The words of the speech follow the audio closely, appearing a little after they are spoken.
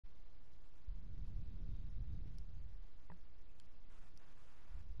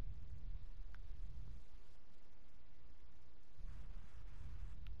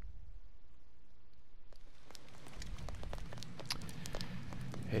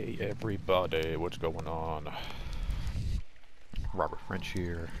Hey everybody, what's going on? Robert French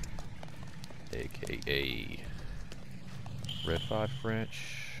here, aka Red 5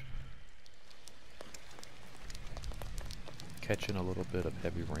 French. Catching a little bit of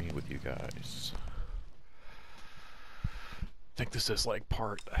heavy rain with you guys. I think this is like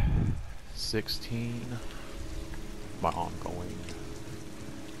part 16, my ongoing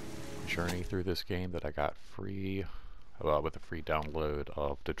journey through this game that I got free, with a free download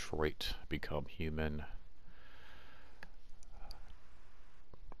of Detroit Become Human.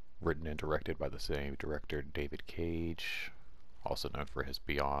 Written and directed by the same director, David Cage, also known for his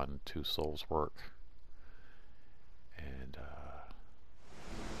Beyond Two Souls work. And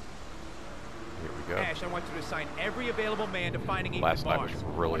here we go. Ash, I want you to assign every available man to finding Ethan Last night Mars. was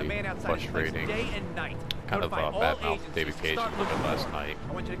really frustrating. Day and night. Kind of badmouth David Cage a little bit last night.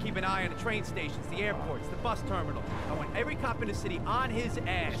 I want you to keep an eye on the train stations, the airports, the bus terminal. I want every cop in the city on his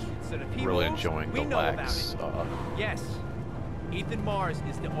ass, so that if he Really moves, enjoying we the know lax about it. Yes, Ethan Mars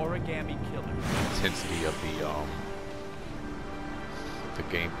is the origami killer. intensity of the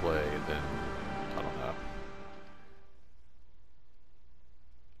gameplay, and then I don't know.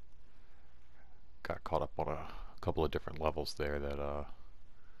 Got caught up on a couple of different levels there that were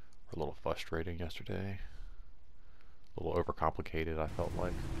a little frustrating yesterday. A little overcomplicated, I felt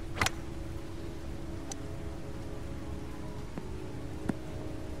like.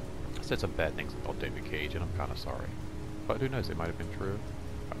 I said some bad things about David Cage, and I'm kind of sorry. But who knows, it might have been true.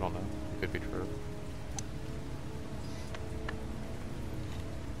 I don't know. It could be true.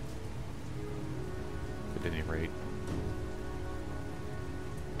 At any rate,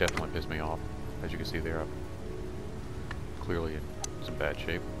 definitely pissed me off. As you can see there, I'm clearly in some bad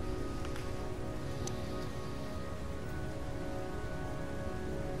shape.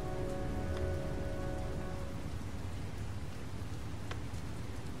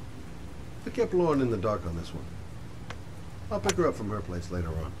 I kept Lauren in the dark on this one. I'll pick her up from her place later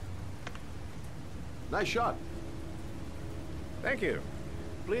on. Nice shot. Thank you.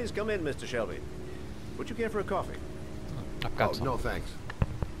 Please come in, Mr. Shelby. Would you care for a coffee? I've got some. No thanks.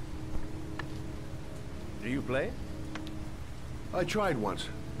 Do you play? I tried once,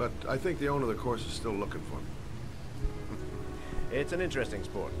 but I think the owner of the course is still looking for me. It's an interesting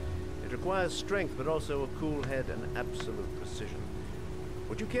sport. It requires strength, but also a cool head and absolute precision.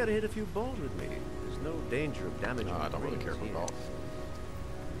 Would you care to hit a few balls with me? There's no danger of damaging I don't really care for here. golf.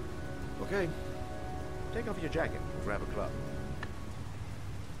 Okay. Take off your jacket and grab a club.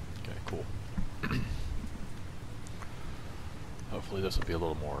 Okay, cool. Hopefully this will be a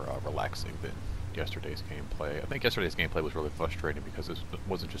little more relaxing than yesterday's gameplay. I think yesterday's gameplay was really frustrating because it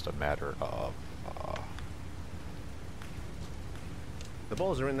wasn't just a matter of The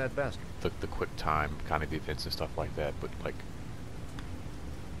balls are in that basket. the quick time kind of defense and stuff like that, but like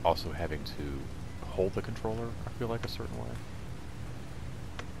also having to hold the controller, I feel like, a certain way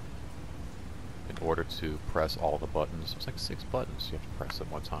in order to press all the buttons. It's like 6 buttons you have to press at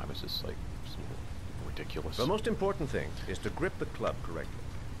one time. It's just like ridiculous. The most important thing is to grip the club correctly.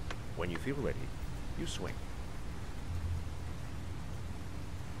 When you feel ready, you swing.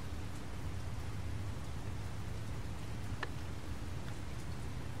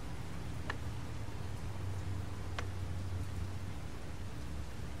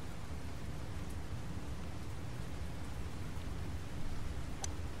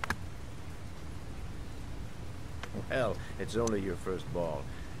 Hell, it's only your first ball.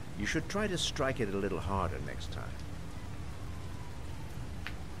 You should try to strike it a little harder next time.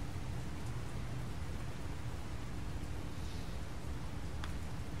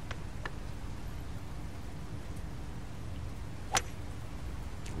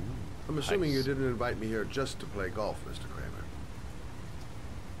 I'm assuming Nice. you didn't invite me here just to play golf, Mr. Kramer.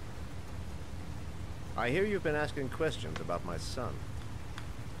 I hear you've been asking questions about my son.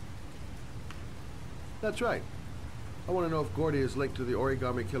 That's right. I want to know if Gordy is linked to the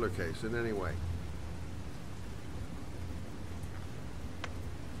origami killer case in any way.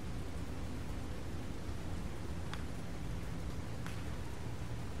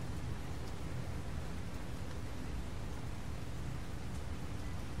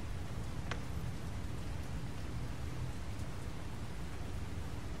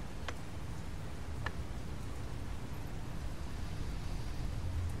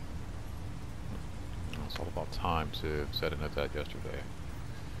 It's all about time too. Said it at that yesterday.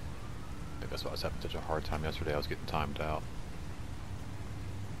 I think that's why I was having such a hard time yesterday. I was getting timed out.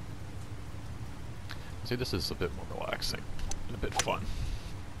 See, this is a bit more relaxing and a bit fun.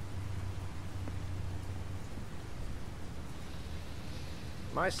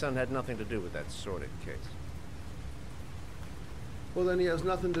 My son had nothing to do with that sordid case. Well, then he has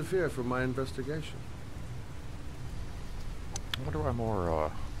nothing to fear from my investigation. I wonder why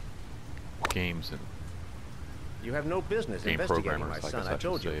more games and You have no business game investigating my programmers, I son. guess I I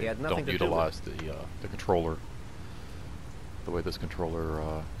told should you say, he had nothing don't to do utilize with the controller the way this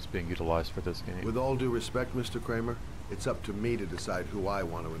controller is being utilized for this game. With all due respect, Mr. Kramer, it's up to me to decide who I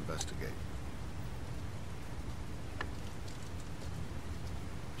want to investigate.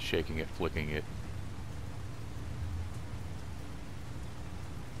 Shaking it, flicking it.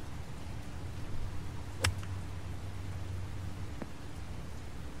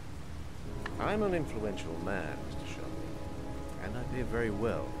 I'm an influential man, Mr. Shelby, and I pay very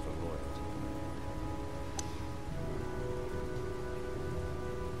well for loyalty.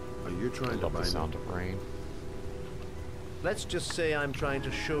 Are you I trying to love buy the me? sound of rain. Let's just say I'm trying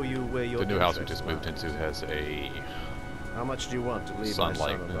to show you where your The new house we interests just moved lie. into has a How much do you want to leave my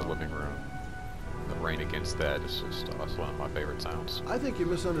sunlight son in the alone? living room. The rain against that is just it's one of my favorite sounds. I think you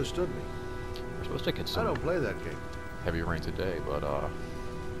misunderstood me. We're supposed to get I some don't play that game. heavy rain today, but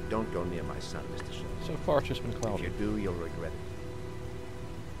Don't go near my son, Mr. Shelby. so far it's just been If cloudy. you do, you'll regret it.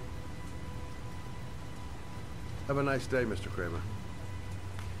 Have a nice day, Mr. Kramer.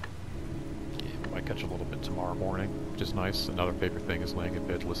 Yeah, might catch a little bit tomorrow morning, which is nice. Another favorite thing is laying in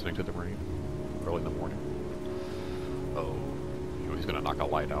bed listening to the rain early in the morning. Oh, you know, he's gonna knock a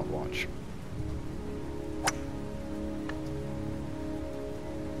light out, watch.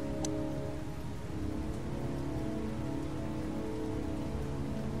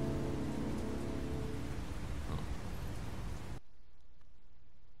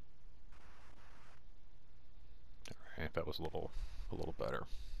 Alright, that was a little better.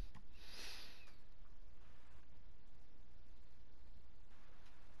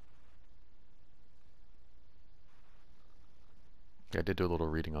 Yeah, I did do a little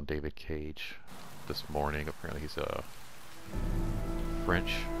reading on David Cage this morning. Apparently he's a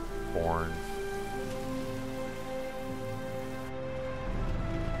French-born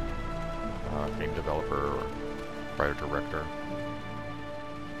game developer or writer-director.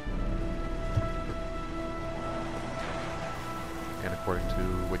 And according to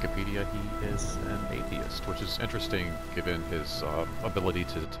Wikipedia, he is an atheist, which is interesting given his ability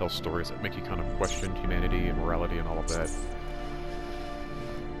to tell stories that make you kind of question humanity and morality and all of that.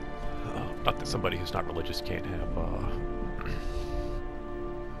 Not that somebody who's not religious can't have,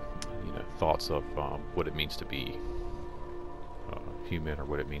 you know, thoughts of what it means to be human or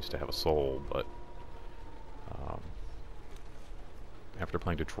what it means to have a soul, but after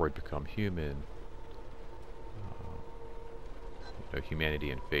playing Detroit Become Human, you know, humanity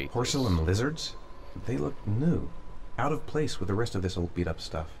and faith. Porcelain lizards? They look new. Out of place with the rest of this old beat-up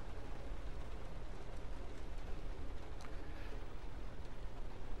stuff.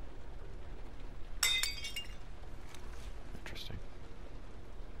 Interesting.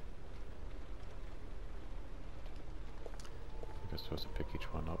 I guess supposed to pick each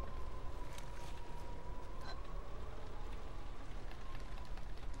one up.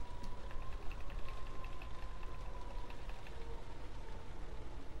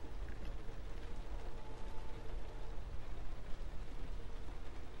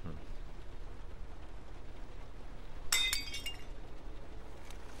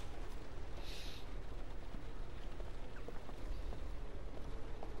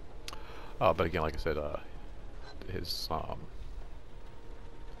 But again, like I said, his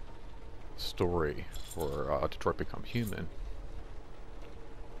story for Detroit Become Human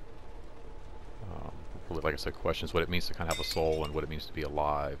really, like I said, questions what it means to kind of have a soul and what it means to be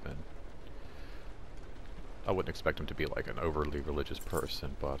alive. And I wouldn't expect him to be like an overly religious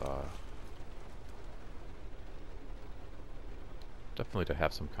person, but definitely to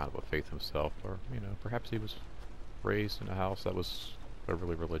have some kind of a faith himself, or you know, perhaps he was raised in a house that was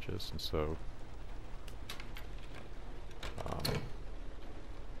overly religious, and so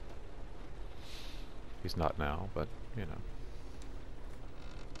he's not now, but you know.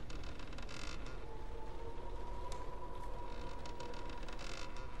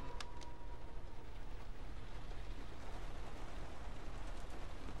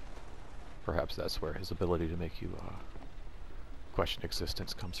 Perhaps that's where his ability to make you question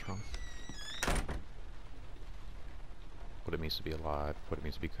existence comes from. What it means to be alive, what it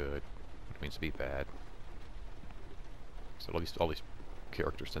means to be good, what it means to be bad. So all these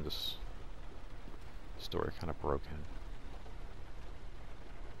characters in this story are kind of broken.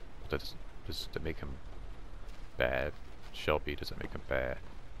 Does it make him bad? Shelby, does it make him bad?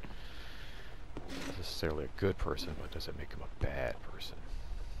 Not necessarily a good person, but does it make him a bad person?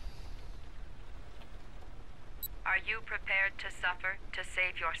 Are you prepared to suffer to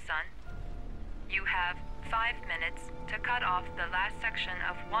save your son? You have 5 minutes to cut off the last section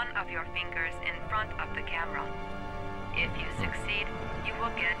of one of your fingers in front of the camera. If you succeed, you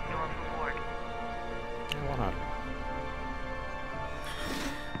will get your reward. Yeah, why not?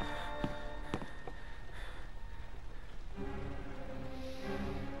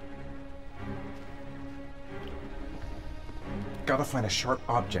 Gotta find a sharp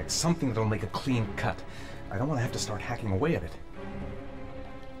object, something that'll make a clean cut. I don't want to have to start hacking away at it.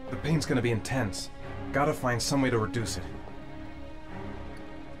 The pain's gonna be intense. Gotta find some way to reduce it.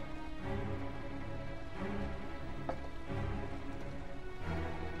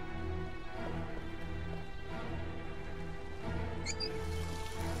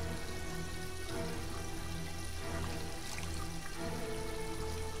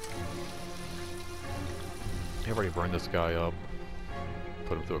 I've already burned this guy up.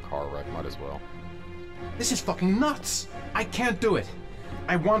 Put him through a car wreck, might as well. This is fucking nuts! I can't do it!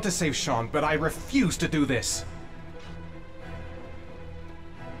 I want to save Sean, but I refuse to do this!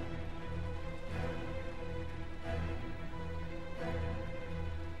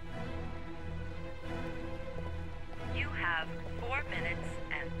 You have 4 minutes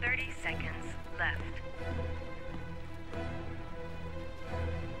and 30 seconds left.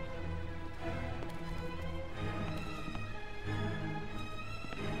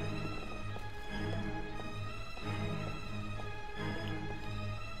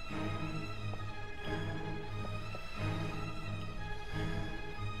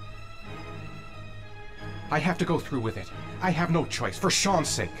 I have to go through with it. I have no choice, for Sean's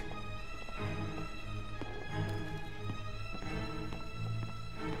sake.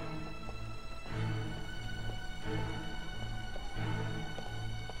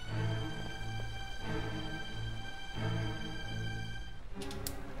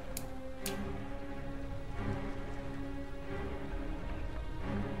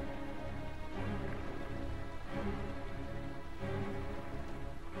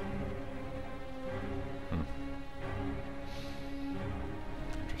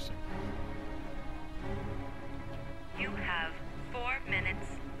 Interesting. You have 4 minutes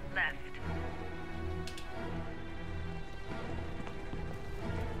left.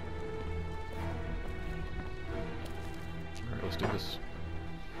 Alright, let's do this.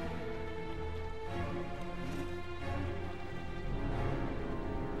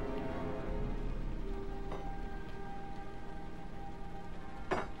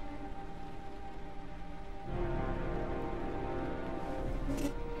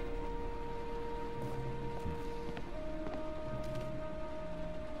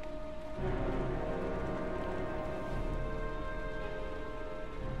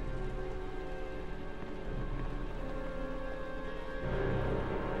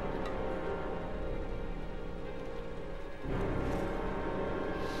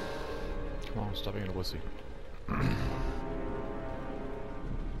 Come on, stop being a wussy.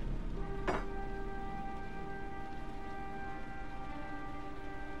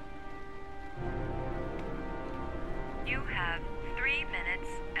 You have 3 minutes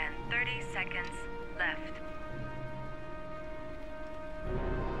and 30 seconds left.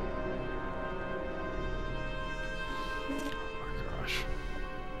 Oh my gosh.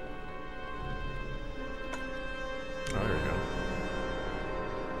 Oh, there you go.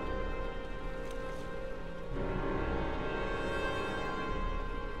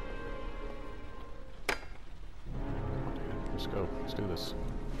 Let's go. Let's do this.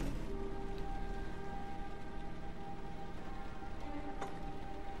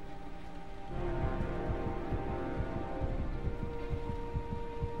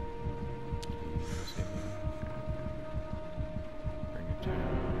 Bring it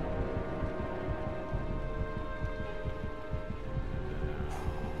down.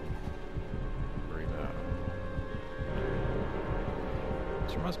 Bring that.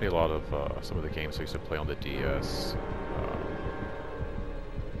 This reminds me a lot of some of the games I used to play on the DS.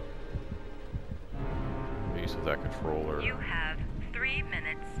 The use of that controller. You have 3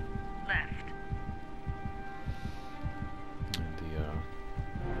 minutes left. And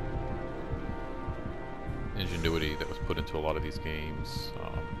the ingenuity that was put into a lot of these games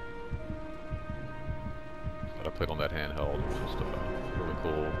that I played on that handheld was just really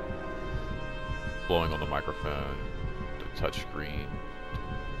cool. Blowing on the microphone, the touch screen.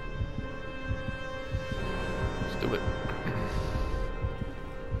 Let's do it.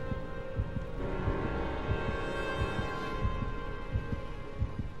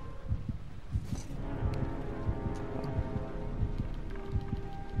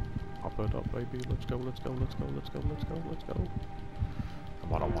 Hop it up, baby. Let's go, let's go, let's go, let's go, let's go, let's go.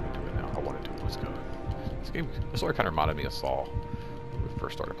 Come on, I want to do it now. I want to do it. Let's go. This game, this story kind of reminded me of Saw.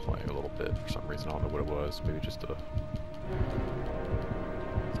 first started playing a little bit for some reason. I don't know what it was. Maybe just the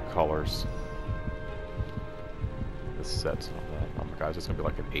colors, the sets and all that. Oh my gosh, it's gonna be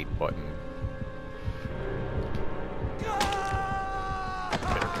like an 8-button. There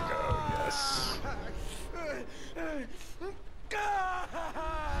we go. Yes.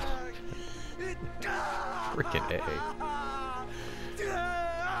 Freaking A.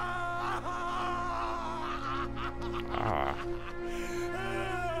 Ah.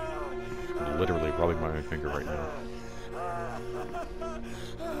 I'm literally rubbing my own finger right now.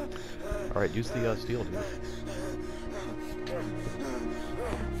 Alright, use the steel, dude.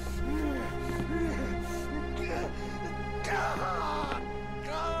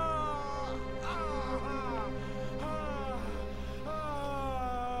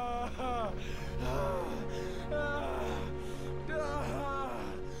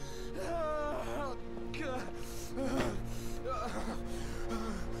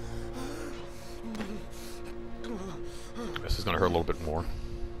 This is gonna hurt a little bit more.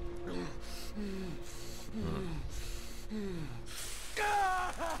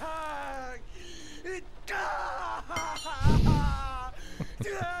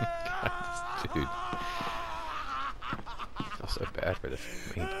 Dude, that's so bad for this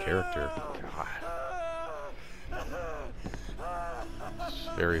main character. God, it's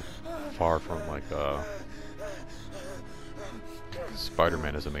very far from like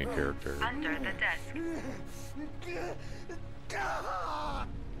Spider-Man as a main character. Under the desk.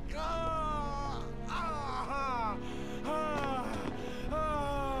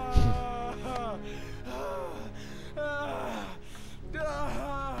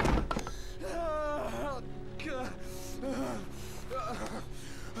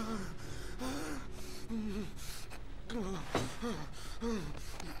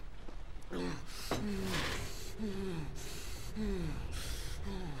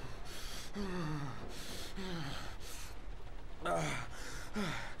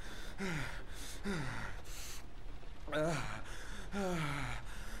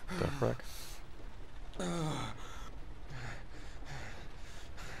 The frick?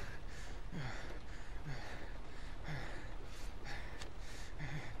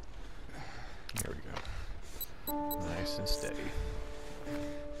 There we go. Nice and steady.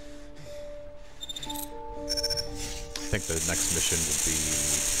 I think the next mission will be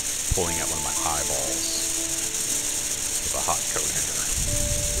pulling out one of my eyeballs with a hot coat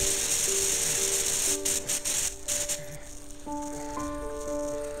hanger.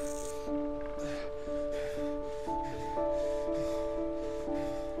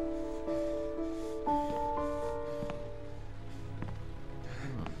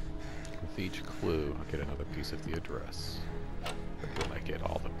 With each clue, I'll get another piece of the address. But will I get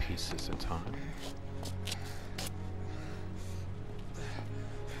all the pieces in time?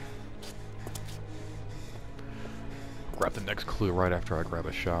 Grab the next clue right after I grab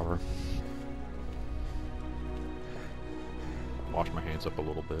a shower. Wash my hands up a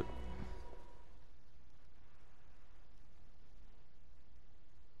little bit.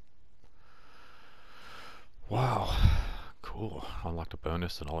 Wow, cool. Unlocked a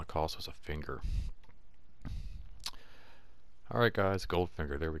bonus and all it cost was a finger. Alright guys,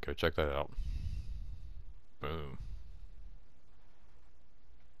 Goldfinger, there we go, check that out. Boom.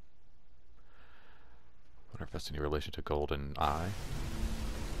 I wonder if that's any relation to Golden Eye.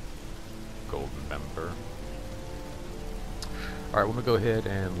 Golden Member. Alright, we're going to go ahead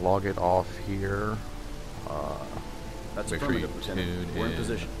and log it off here. That's Make sure you affirmative, tune Lieutenant. We're in in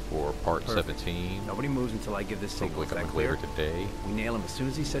position. for part Perfect. 17. Nobody moves until I give this signal. Hopefully Is that coming clear? later today. We nail him as soon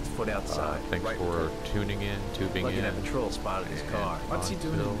as he sets foot outside. Thanks Right, for Lieutenant. tuning in, tubing Lucky in. that patrol spotted his car. What's he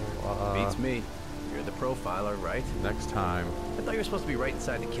doing? Beats me. You're the profiler, right? Next time, I thought you were supposed to be right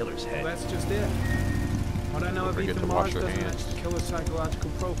inside the killer's head. Well, that's just it. What I know Don't of forget Ethan to wash Mars your doesn't hands. match the killer's psychological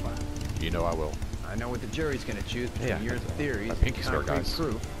profile. you know I will. I know what the jury's gonna choose between Yeah, your theories a pinky and swear, concrete guys.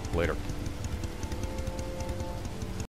 proof. Later.